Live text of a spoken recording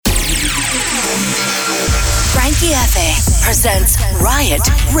Frankie F presents Riot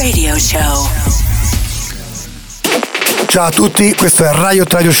Radio Show. Ciao a tutti, questo è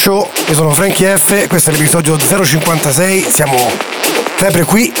Riot Radio Show, io sono Frankie F, questo è l'episodio 056, siamo sempre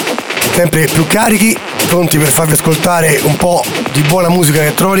qui, sempre più carichi, pronti per farvi ascoltare un po' di buona musica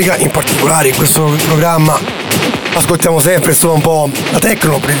elettronica, in particolare in questo programma ascoltiamo sempre solo un po' la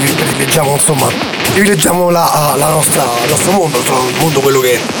techno, privilegiamo il nostro mondo, il mondo quello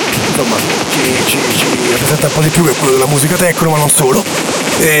che insomma ci rappresenta un po' di più che quello della musica techno, ma non solo.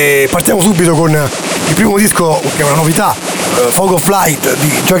 E partiamo subito con il primo disco che è una novità, Fog of Light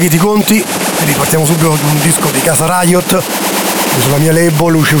di Giochi di Conti, quindi partiamo subito con un disco di casa Riot, sulla mia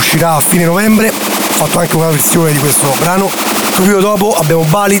label uscirà a fine novembre, ho fatto anche una versione di questo brano. Subito dopo abbiamo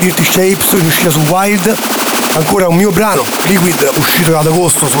Bali, Dirty Shapes, in uscita su Wild, ancora un mio brano, Liquid, uscito ad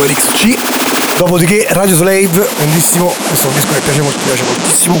agosto su RXC, dopodiché Radio Slave, bellissimo, questo è un disco che piace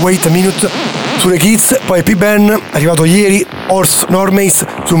moltissimo, Wait a Minute sulle Kids, poi P-Ben, arrivato ieri, Horse Normace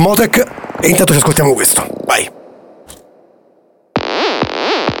su Motec, e intanto ci ascoltiamo questo, vai!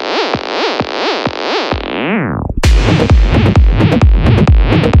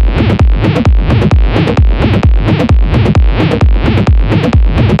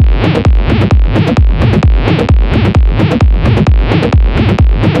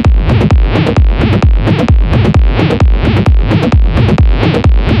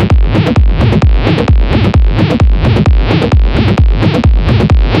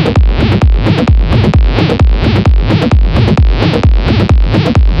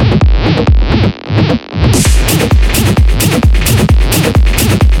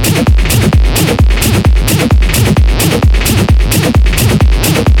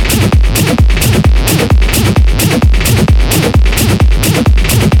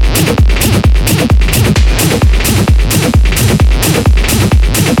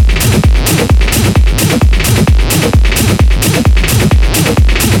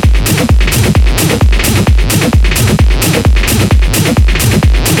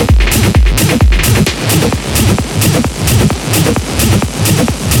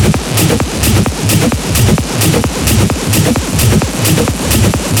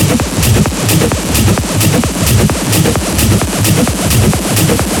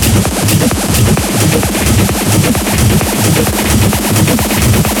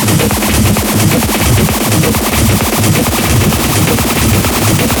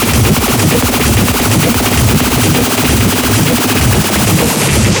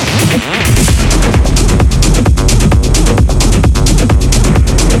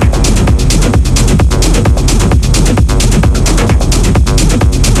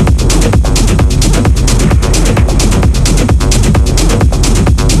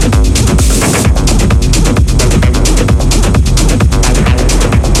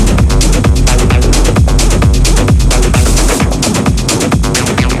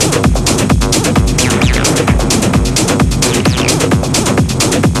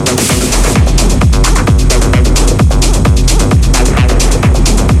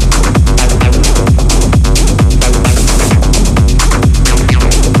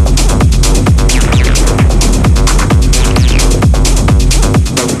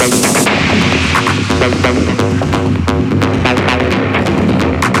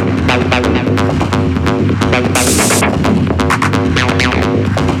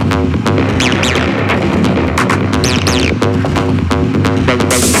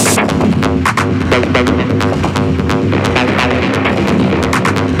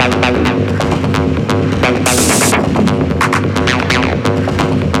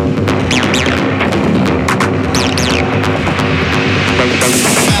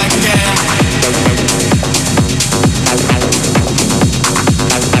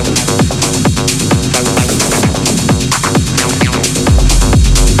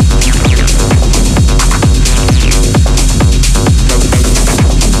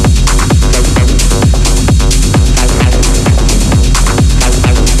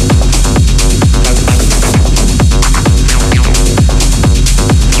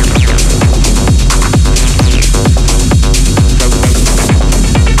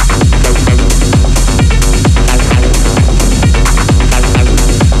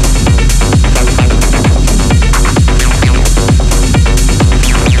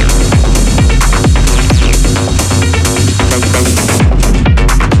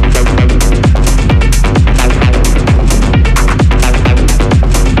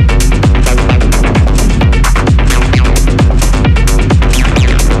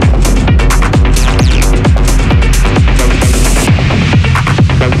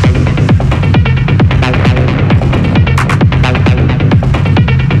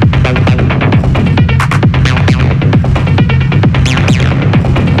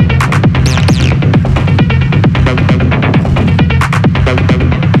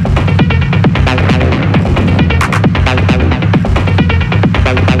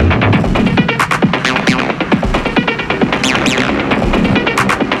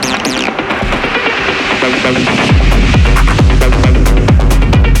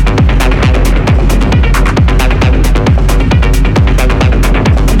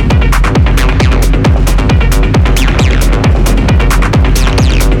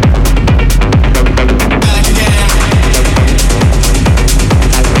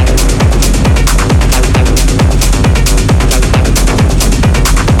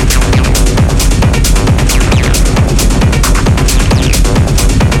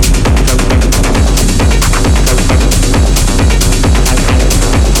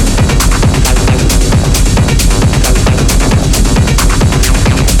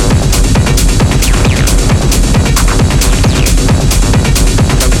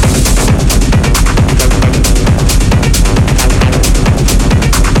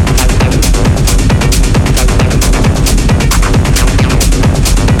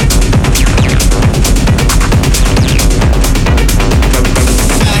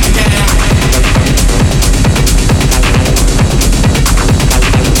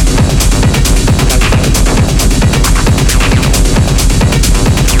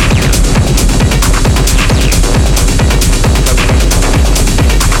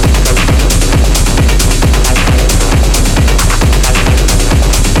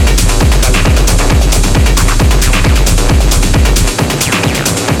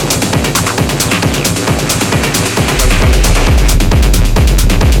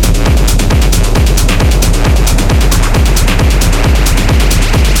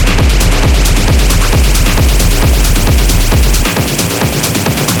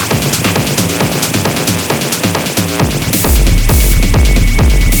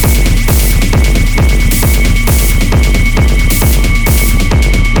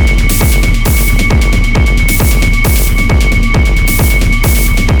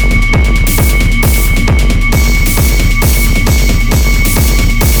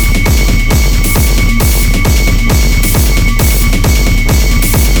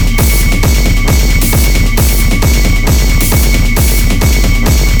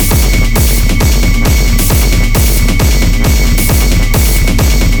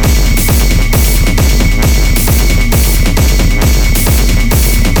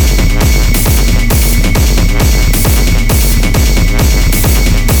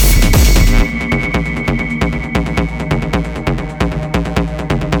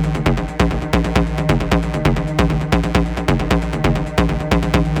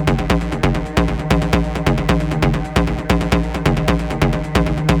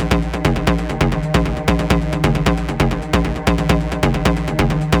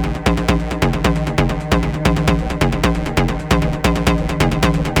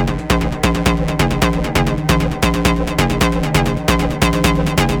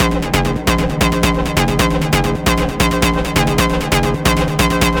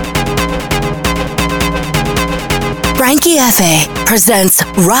 Efe presents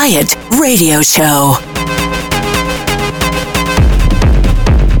Riot Radio Show.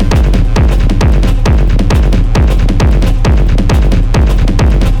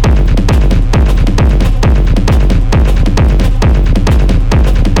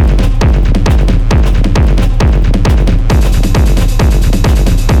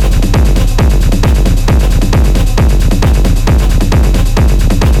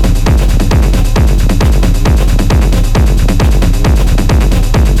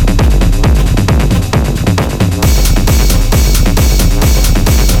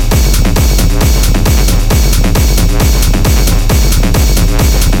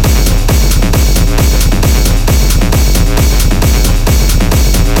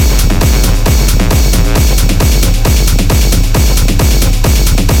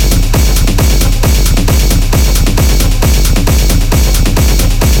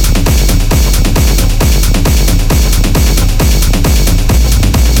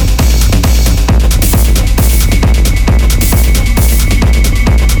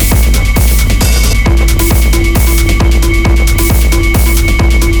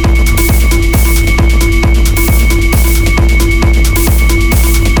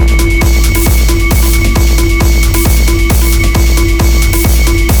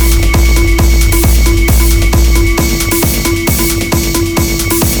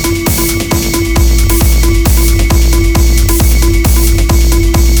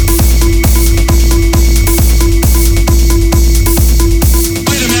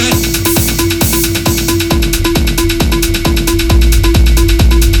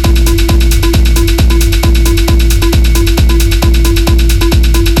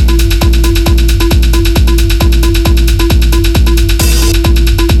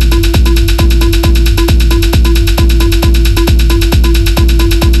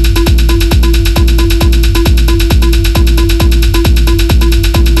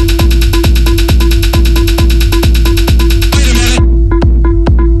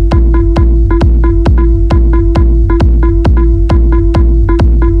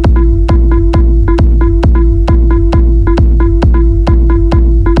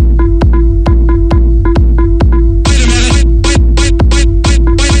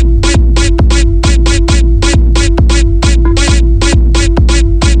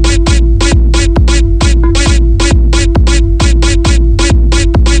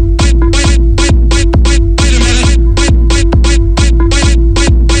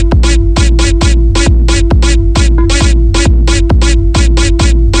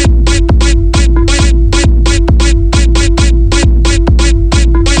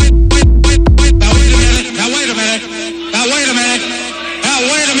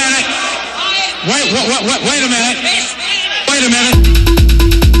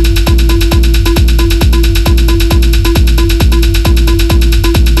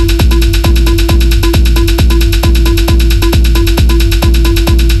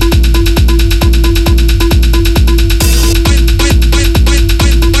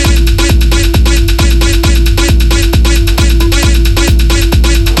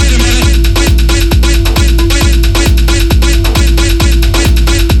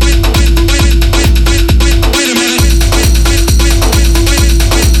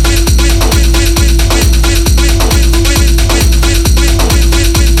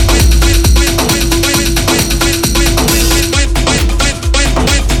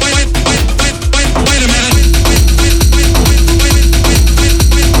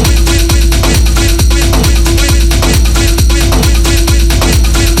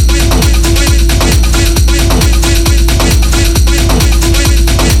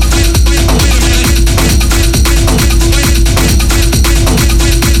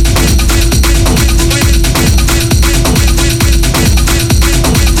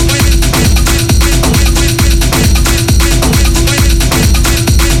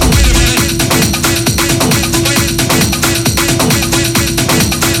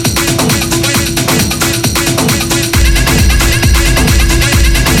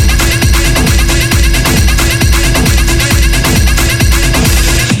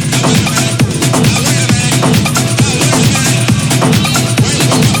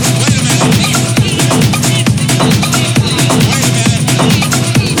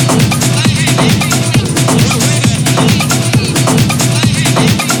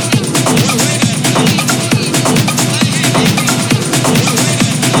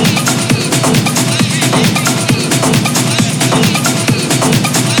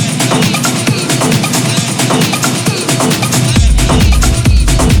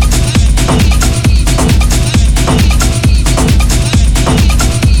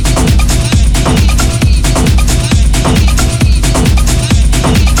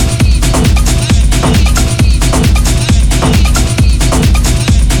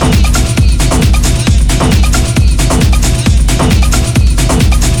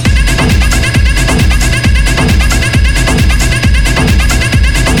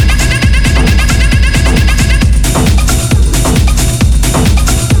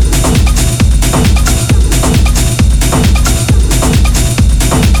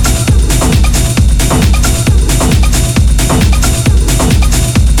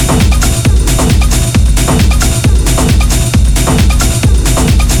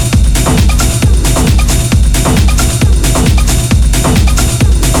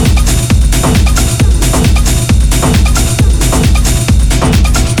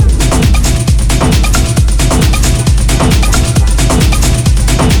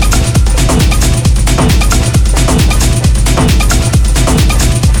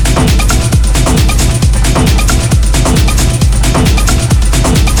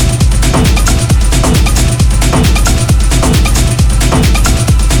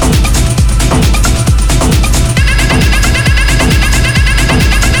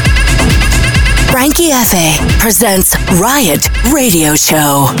 Frankie F. presents Riot Radio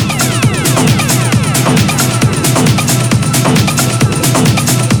Show.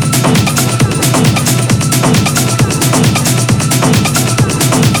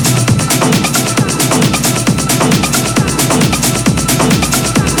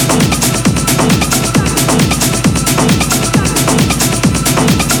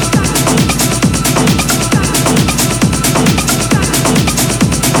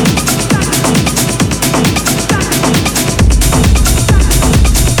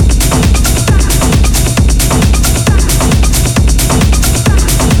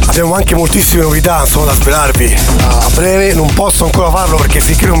 Abbiamo anche moltissime novità, insomma, da svelarvi a breve. Non posso ancora farlo perché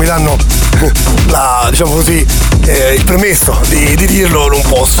finché non mi danno diciamo così, il permesso di dirlo non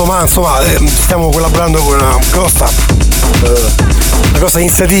posso, ma insomma stiamo collaborando con una grossa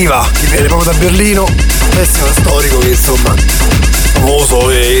iniziativa che viene proprio da Berlino, un festival storico che insomma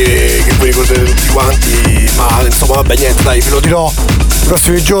famoso e che voi ricordate tutti quanti, ma insomma vabbè niente, dai, ve lo dirò nei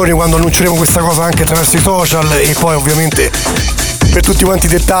prossimi giorni quando annunceremo questa cosa anche attraverso i social, e poi ovviamente per tutti quanti i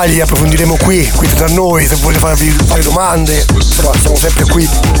dettagli approfondiremo qui tra noi. Se volete fare domande, insomma siamo sempre qui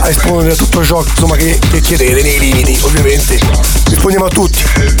a rispondere a tutto ciò insomma che chiedete, nei limiti ovviamente rispondiamo a tutti.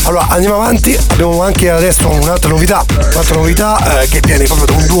 Allora andiamo avanti, abbiamo anche adesso un'altra novità che viene proprio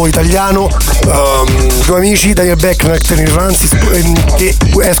da un duo italiano, due amici, Daniel Beck e Nectarine Francis, che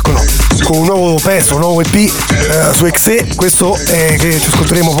escono con un nuovo pezzo, un nuovo EP su XE. Questo che ci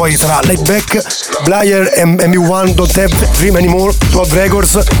ascolteremo poi sarà Laid Back, Blair MB1 Don't Have Dream Anymore, Blood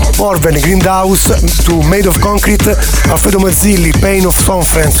Records, Morven Grindhouse to Made of Concrete, Alfredo Mazzilli Pain of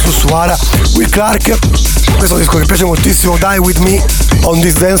Sonfriends su Suara, Will Clark. Questo disco che piace moltissimo, Die With Me on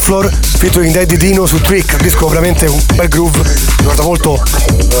This Dance Floor featuring Daddy Dino su Trick, disco veramente un bel groove, ricorda molto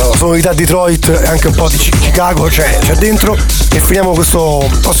sonorità Detroit e anche un po' di Chicago c'è dentro. E finiamo questo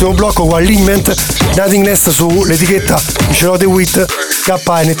prossimo blocco con Alignment, Nothingness sull'etichetta di Cerote Wit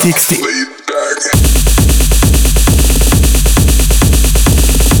KNTXT.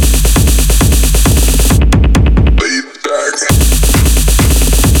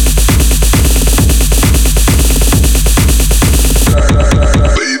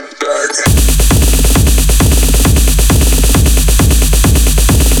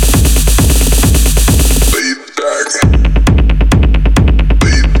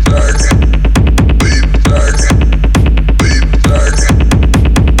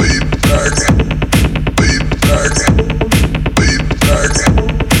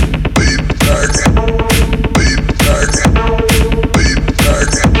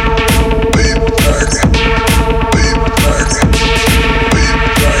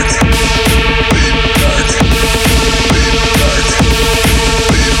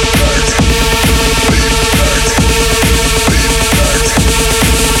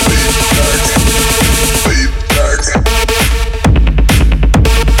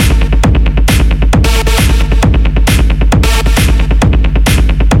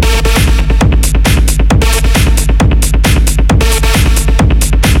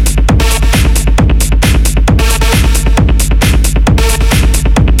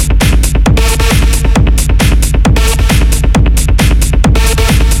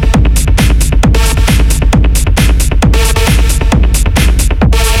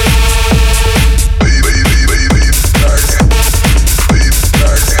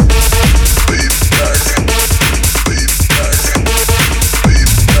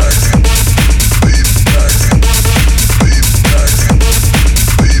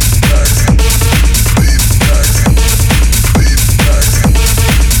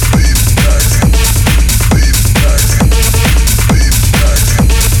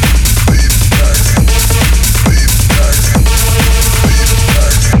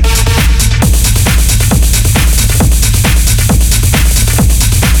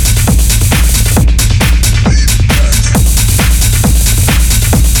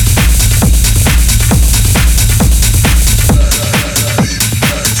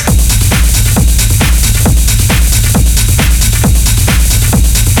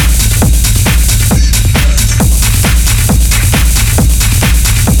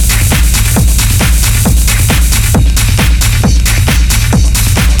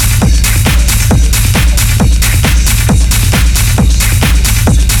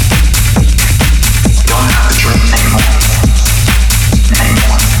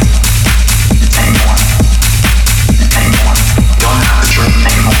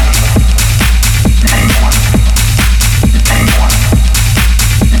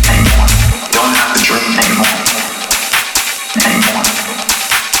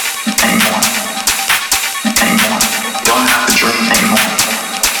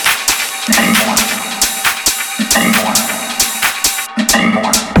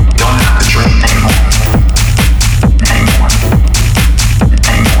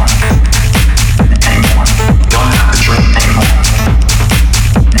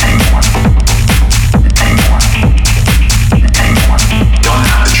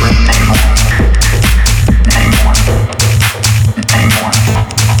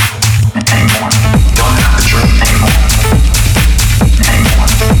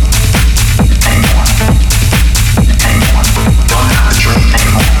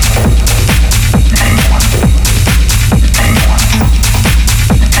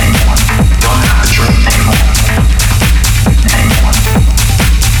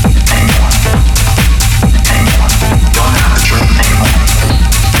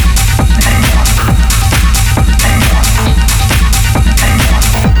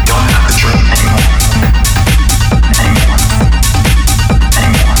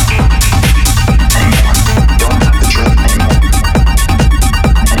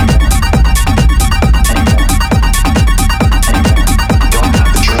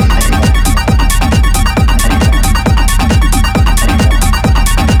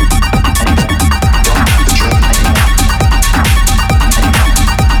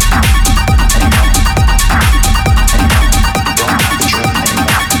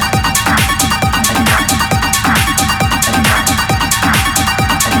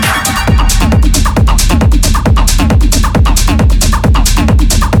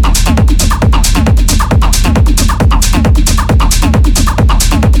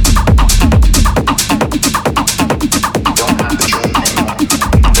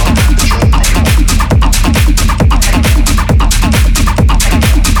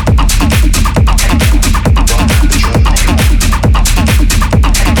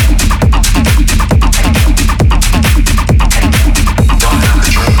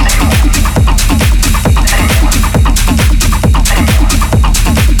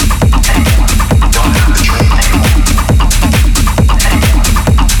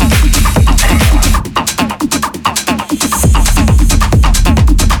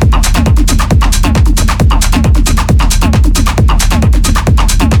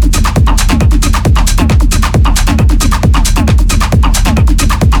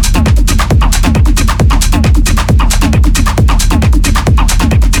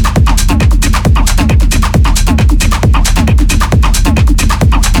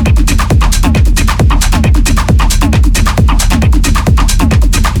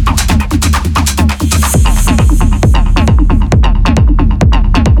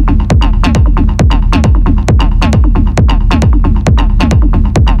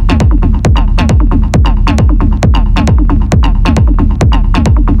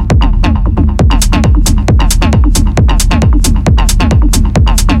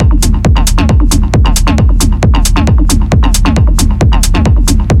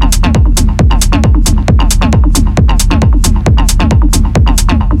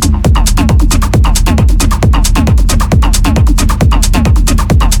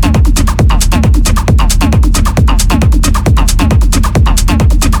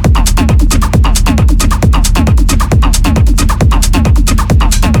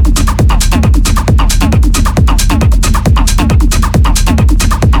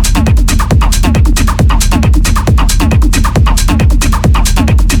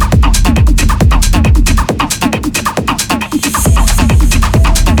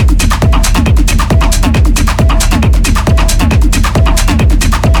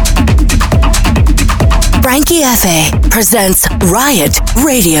 Frankie F. presents Riot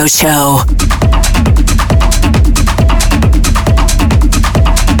Radio Show.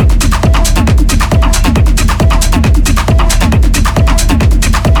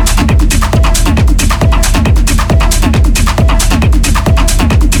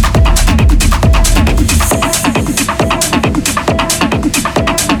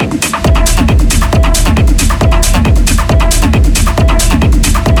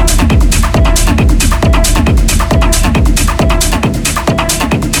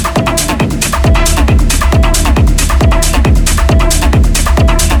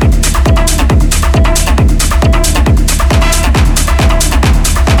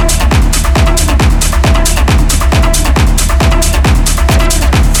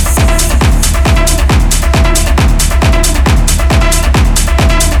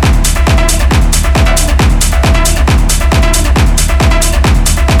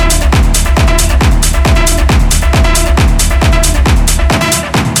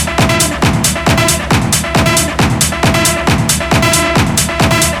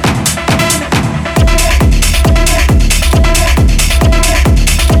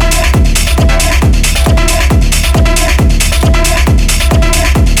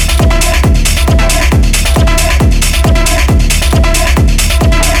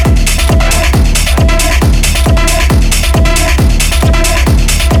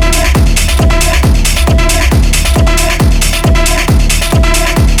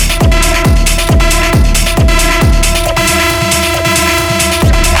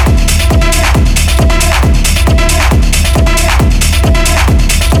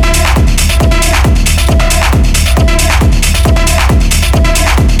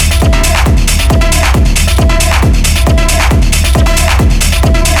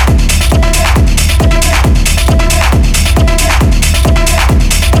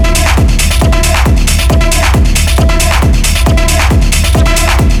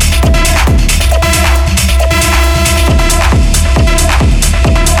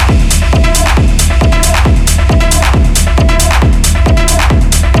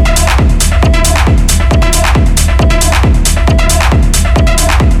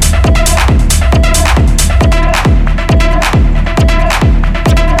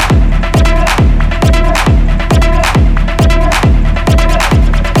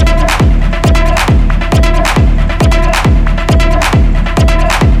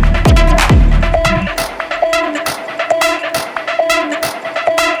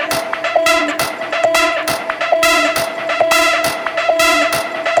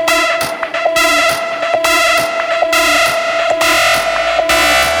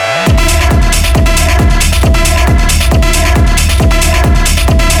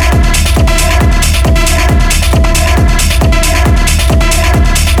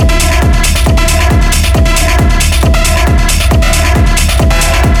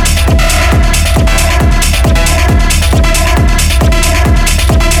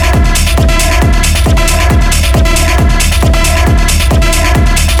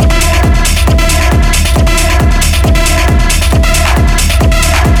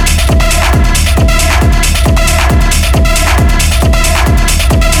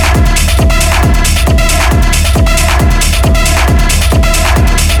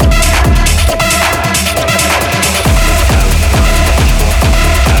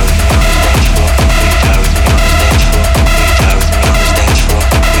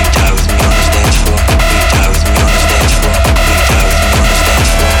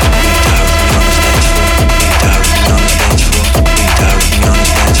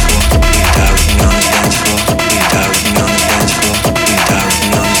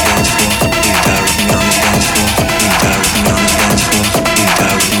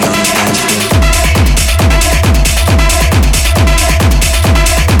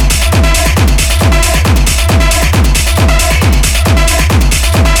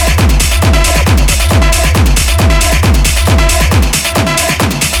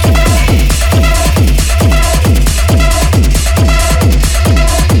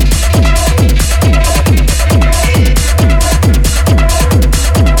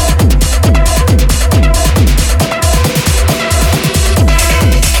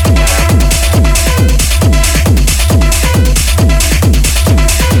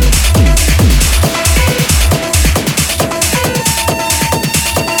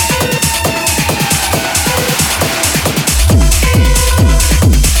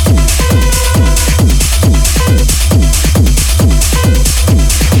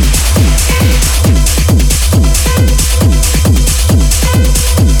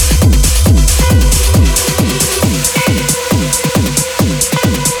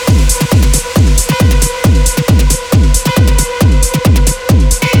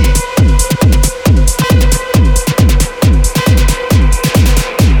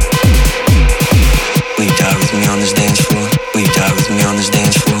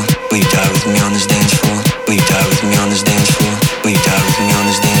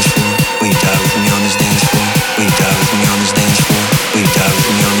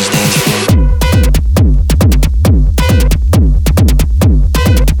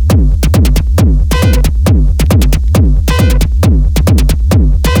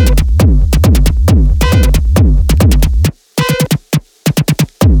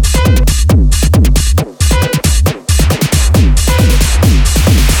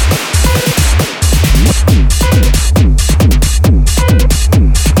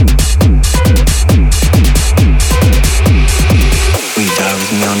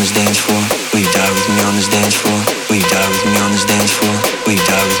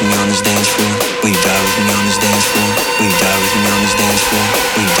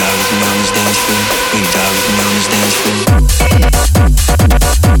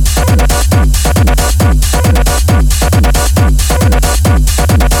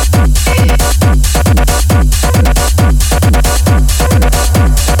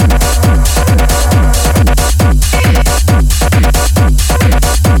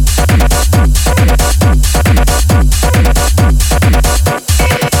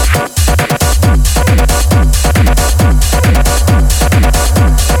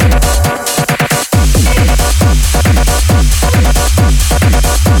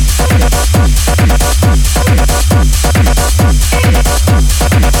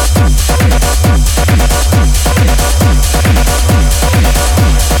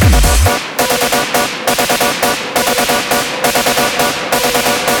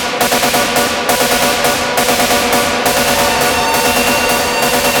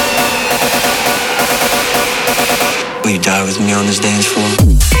 for me on this dance floor.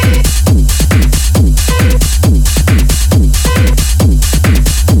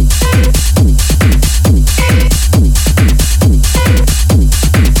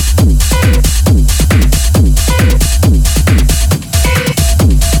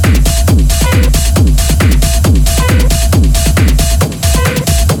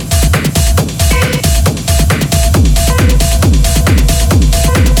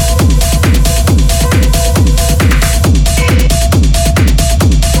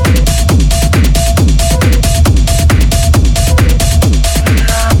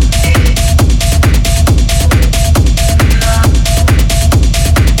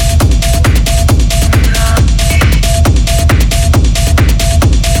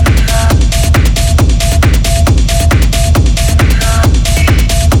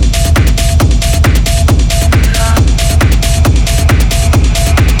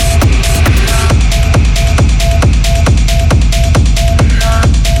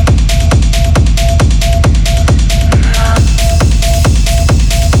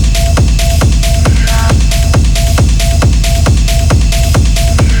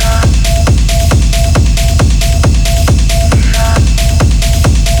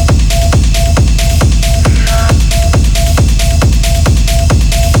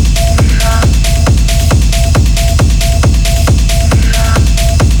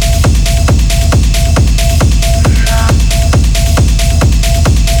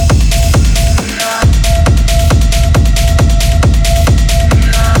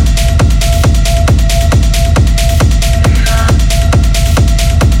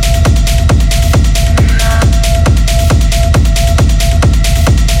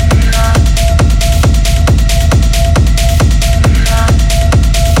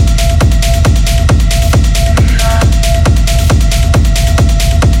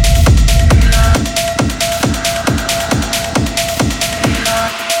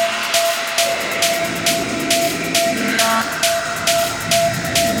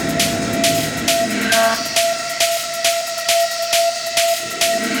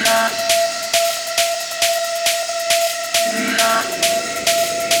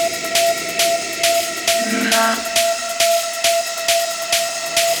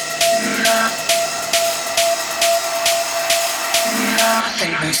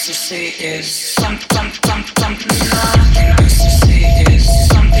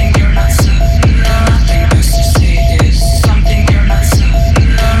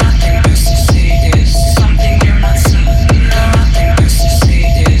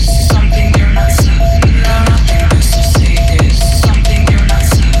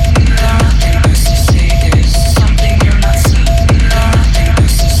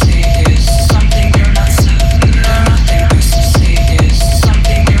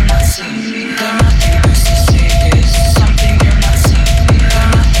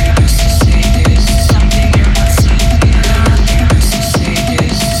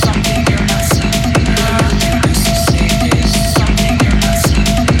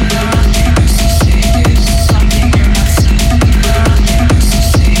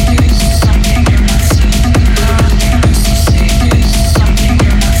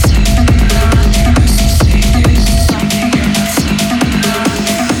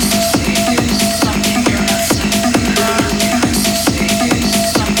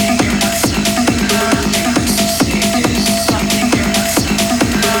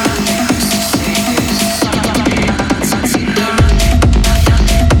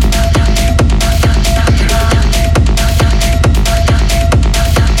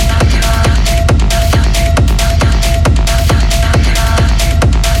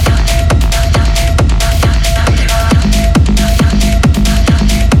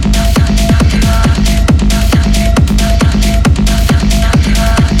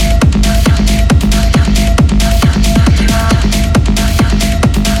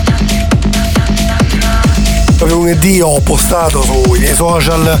 Lunedì ho postato sui miei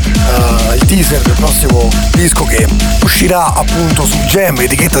social il teaser del prossimo disco che uscirà appunto su Gem,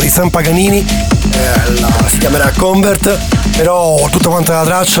 etichetta di San Paganini, si chiamerà Convert, però tutta quanta la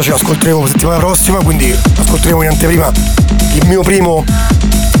traccia ce l'ascolteremo la settimana prossima, quindi ascolteremo in anteprima il mio primo,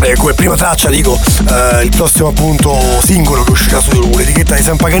 come prima traccia dico, il prossimo appunto singolo che uscirà sull'etichetta di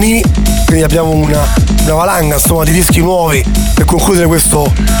San Paganini, quindi abbiamo una valanga insomma di dischi nuovi per concludere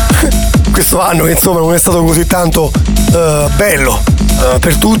questo anno che insomma non è stato così tanto bello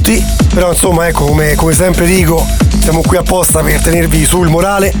per tutti, però insomma ecco, come sempre dico, siamo qui apposta per tenervi sul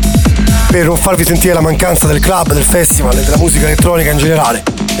morale, per non farvi sentire la mancanza del club, del festival e della musica elettronica in generale,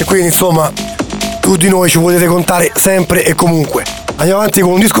 e quindi insomma su di noi ci potete contare sempre e comunque. Andiamo avanti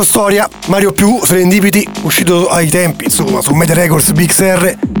con un disco storia, Mario Più, Serendipity, uscito ai tempi, insomma, su Media Records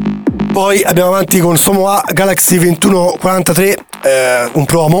BXR. Poi andiamo avanti con Somoa Galaxy 2143, un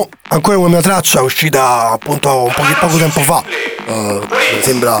promo, ancora una mia traccia uscita appunto poco tempo fa, mi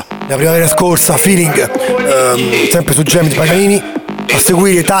sembra la primavera scorsa, Feeling, sempre su Gem di Paganini. A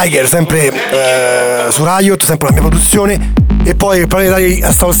seguire Tiger, sempre su Riot, sempre la mia produzione. E poi Planetary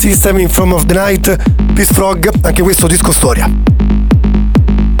Assault System, In From of the Night, Peace Frog, anche questo disco storia.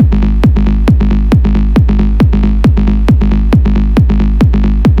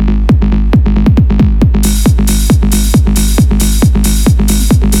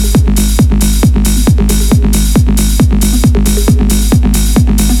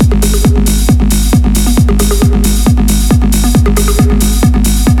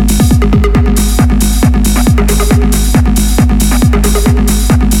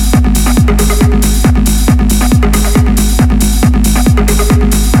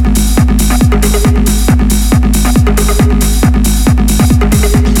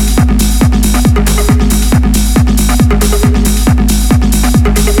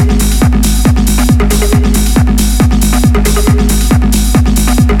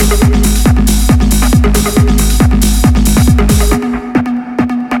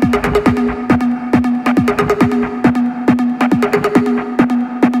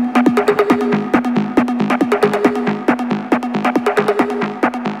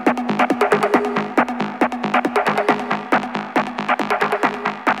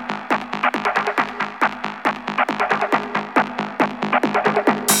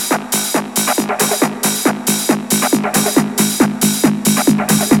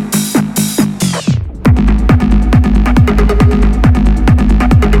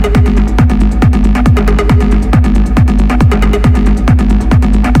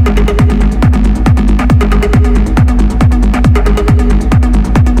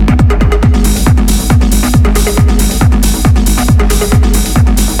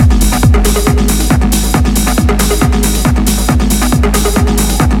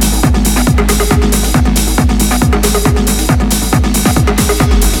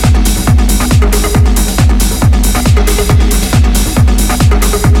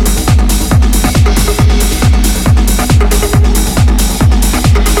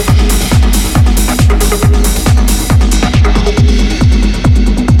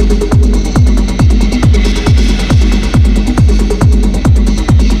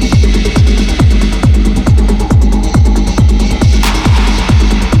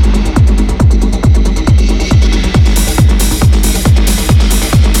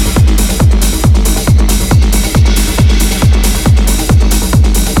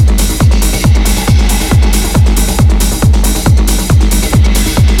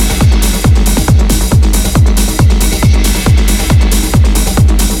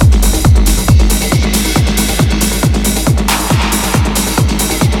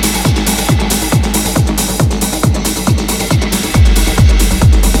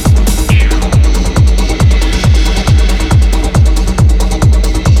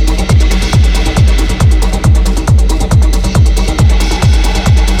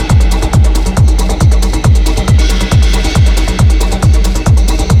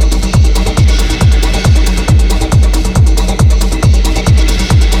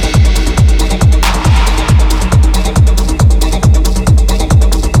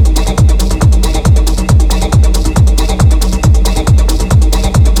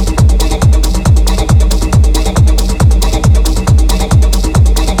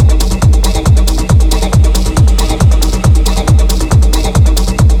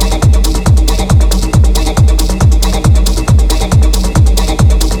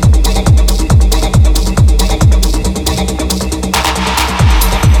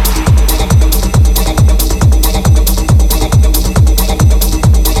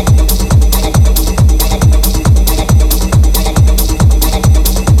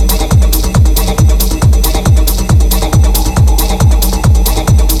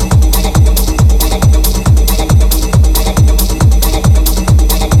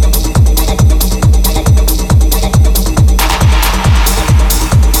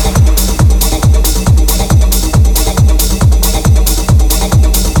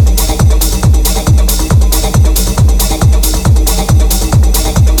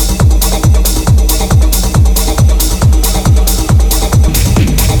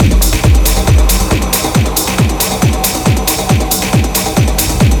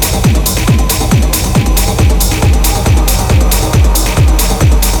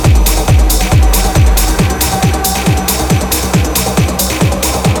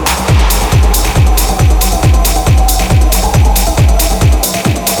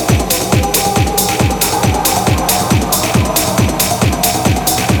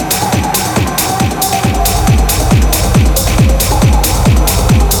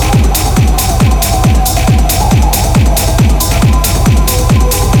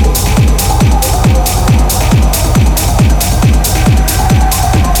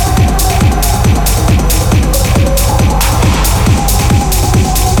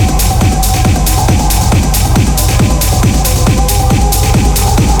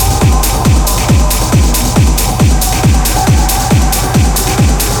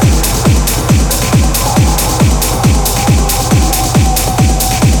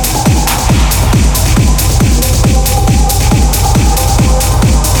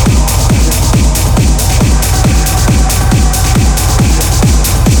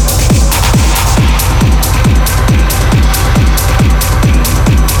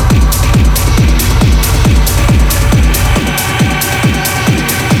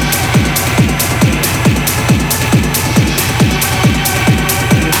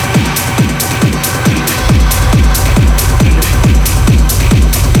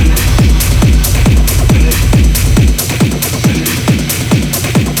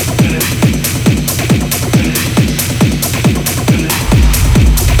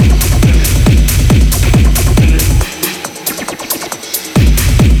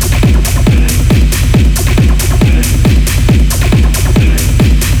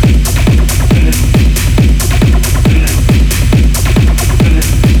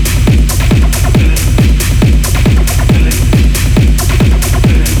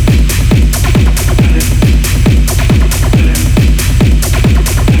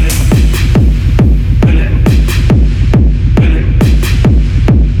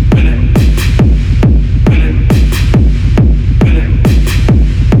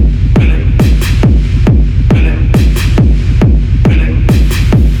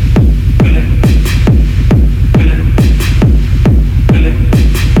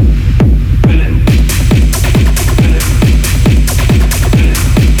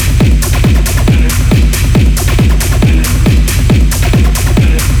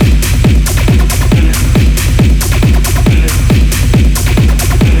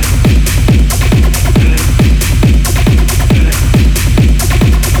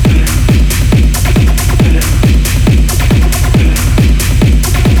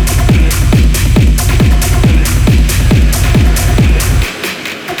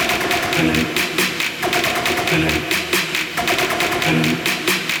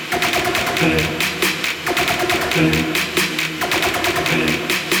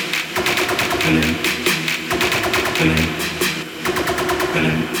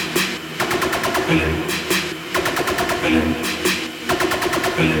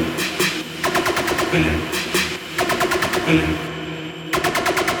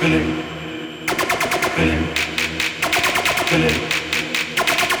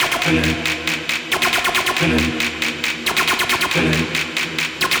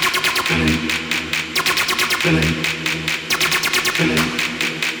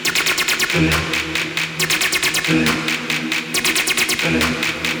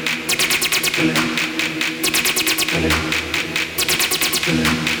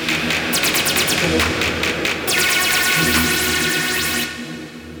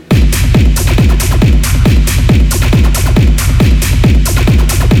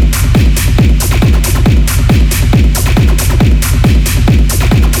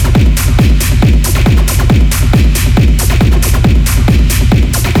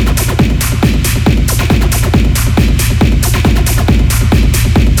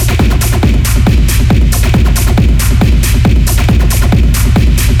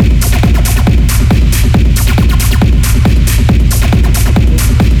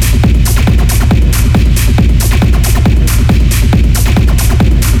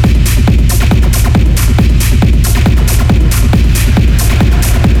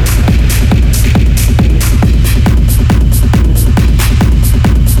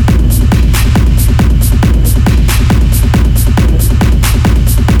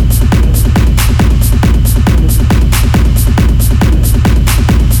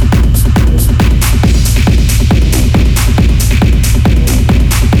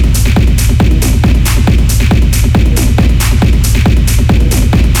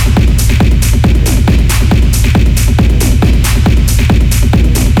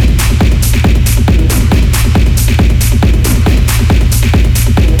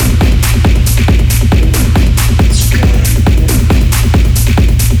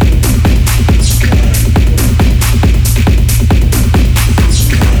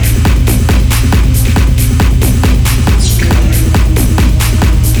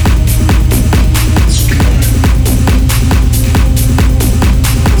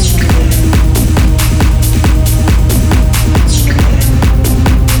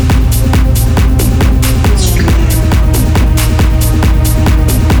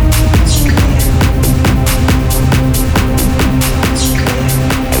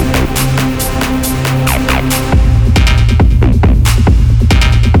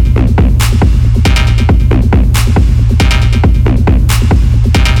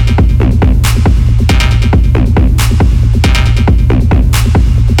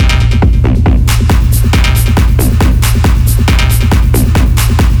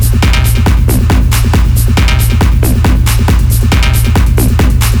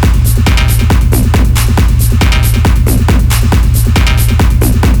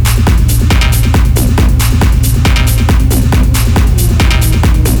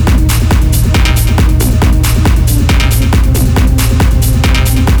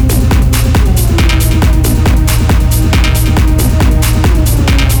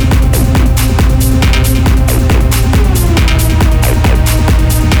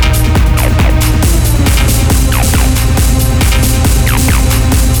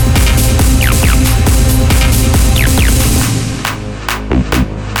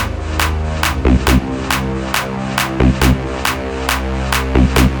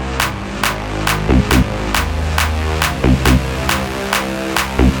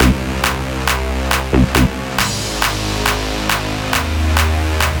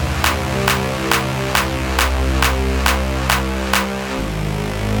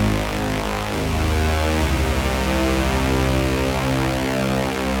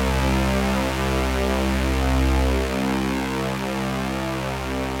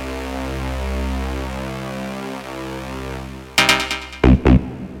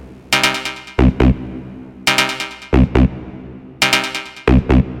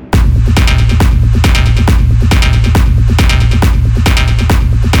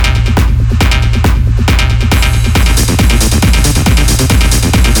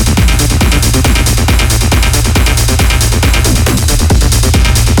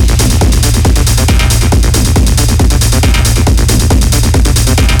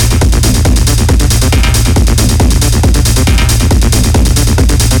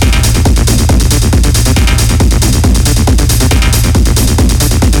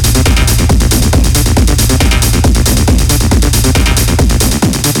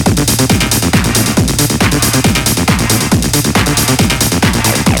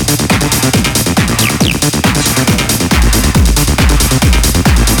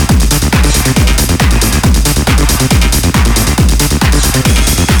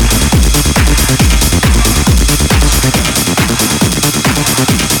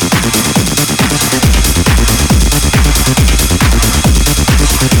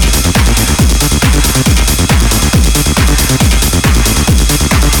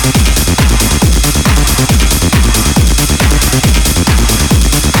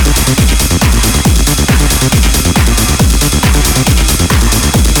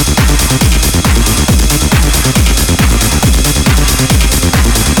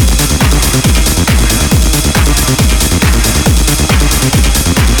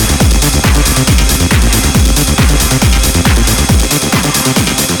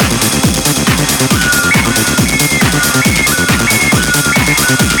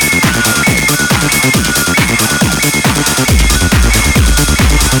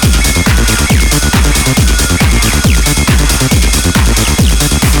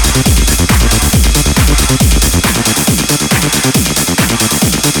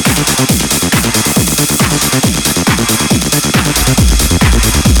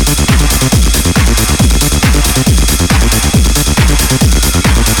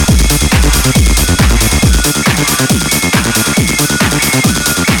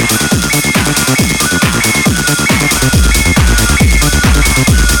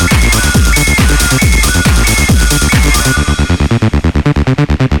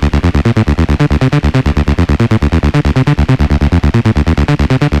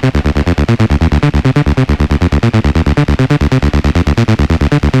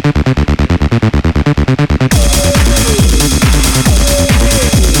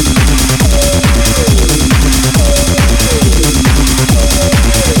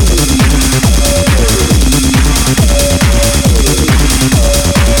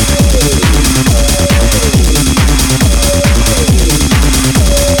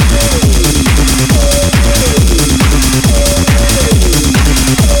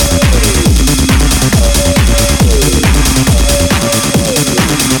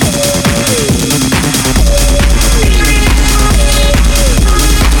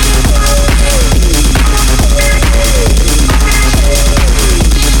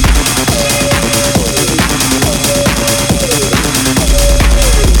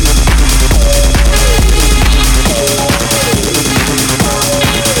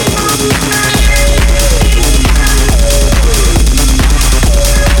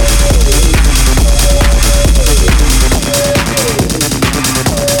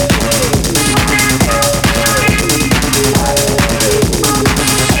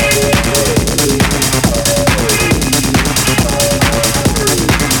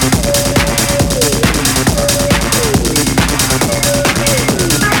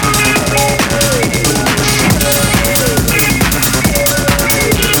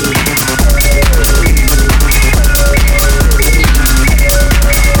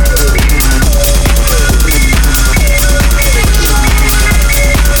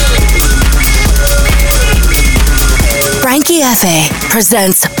 DFA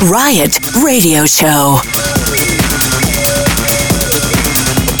presents Riot Radio Show.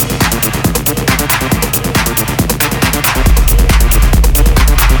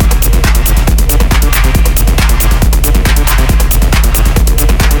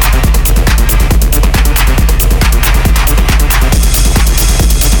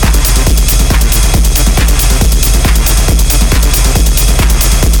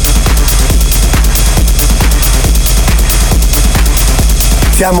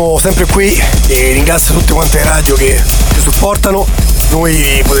 Siamo sempre qui e ringrazio tutte quante le radio che ci supportano.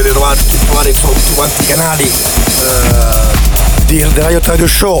 Noi potete trovare su tutti quanti i canali del Riot Radio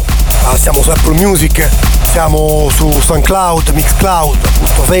Show. Siamo su Apple Music, siamo su SoundCloud, Mixcloud,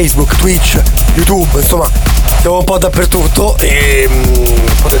 appunto Facebook, Twitch, YouTube, insomma siamo un po' dappertutto e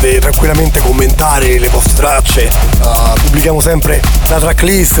potete tranquillamente commentare le vostre tracce. Pubblichiamo sempre la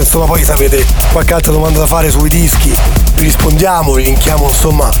tracklist, insomma poi se avete qualche altra domanda da fare sui dischi vi rispondiamo, vi linkiamo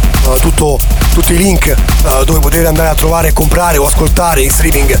insomma tutti i link dove potete andare a trovare e comprare o ascoltare in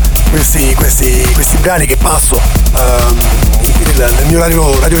streaming questi brani che passo nel mio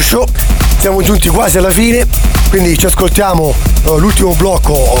radio show. Siamo giunti quasi alla fine, quindi ci ascoltiamo l'ultimo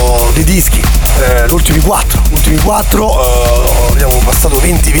blocco dei dischi, gli ultimi quattro, abbiamo passato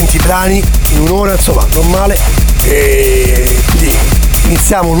 20 brani in un'ora, insomma non male, e quindi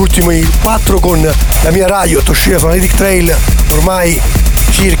iniziamo l'ultimo 4 con la mia Riot uscita su Analytic Trail ormai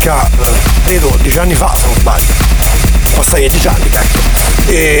circa credo 10 anni fa, se non sbaglio, passai a 10 anni, cacchio.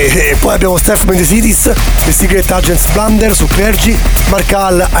 E poi abbiamo Steph in the Cities, The Secret Agents Blunder su Clergy, Mark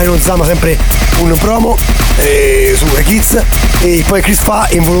Hall, Iron Zama, sempre un promo su The Kids, e poi Chris Fa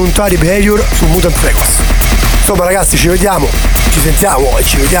Involuntary Behavior su Mutant Records. Insomma ragazzi, ci sentiamo e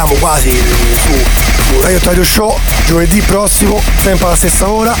ci vediamo quasi su Riot Radio Show giovedì prossimo, sempre alla stessa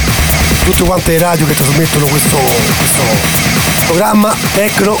ora. Tutte quante le radio che trasmettono questo programma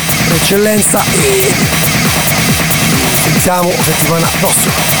tecno per eccellenza, e ci sentiamo settimana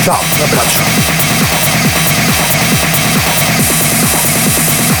prossima. Ciao, un abbraccio.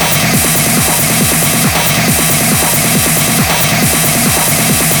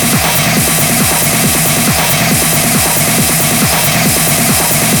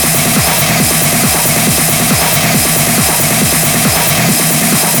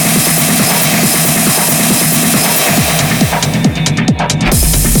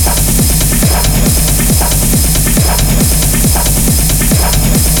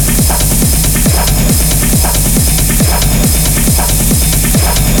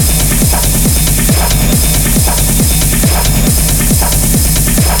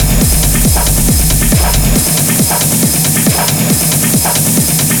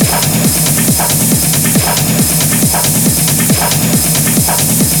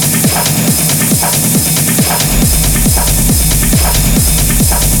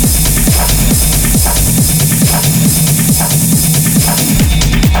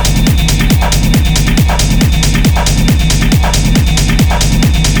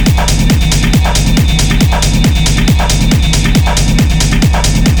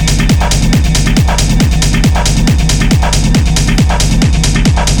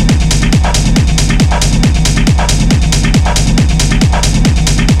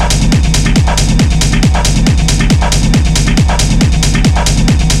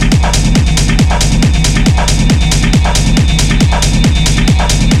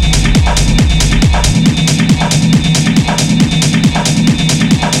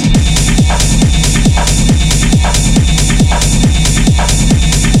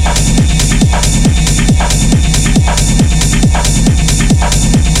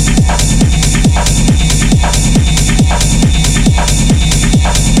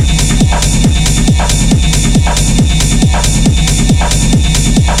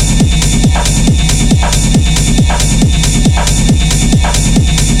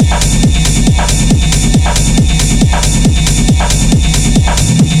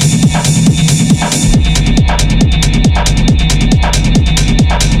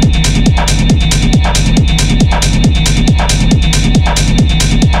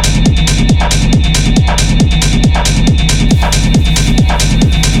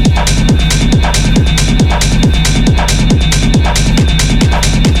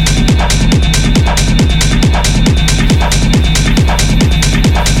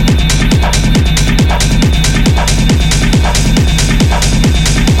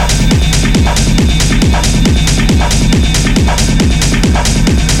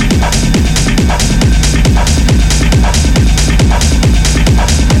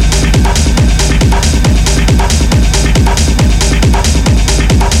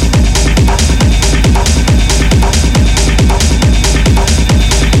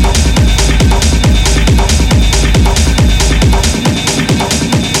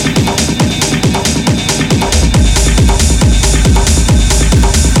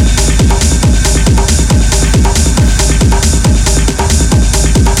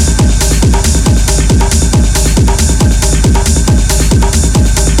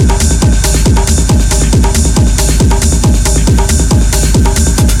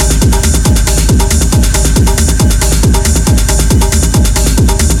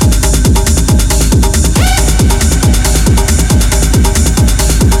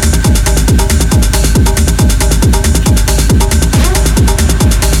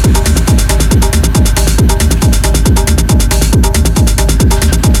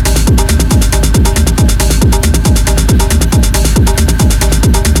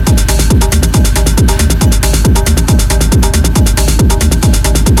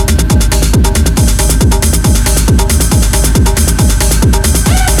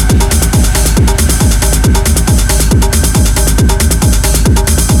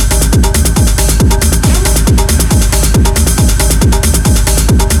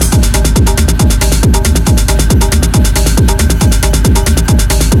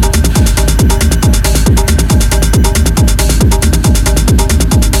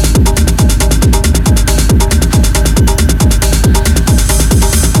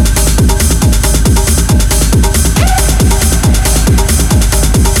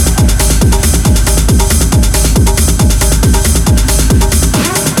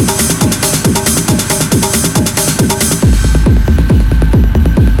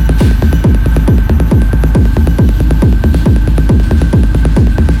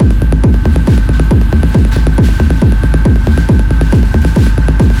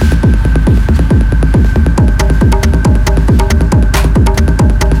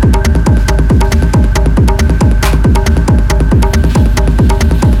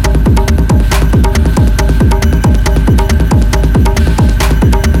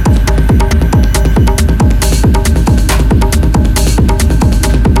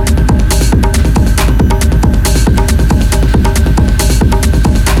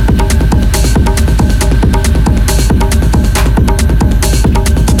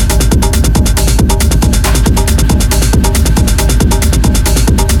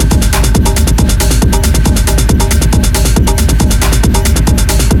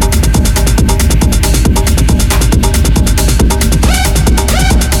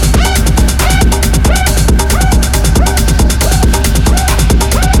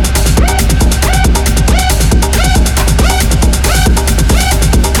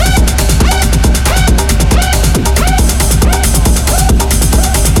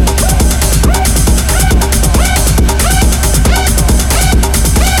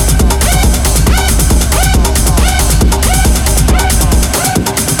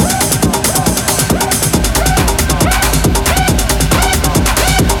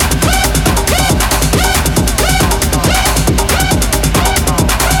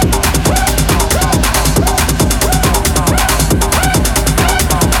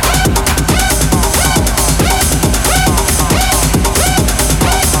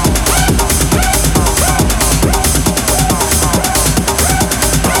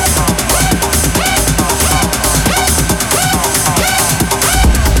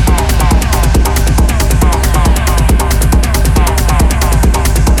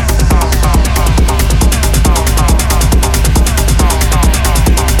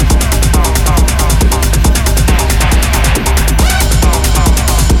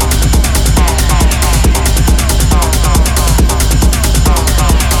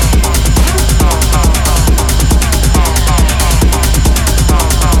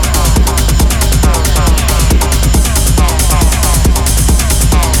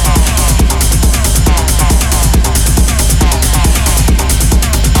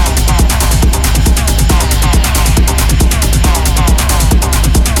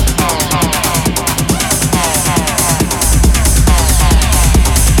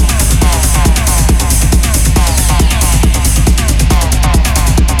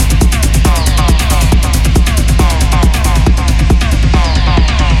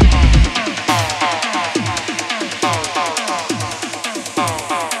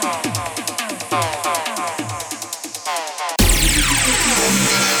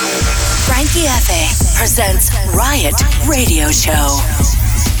 Radio Show.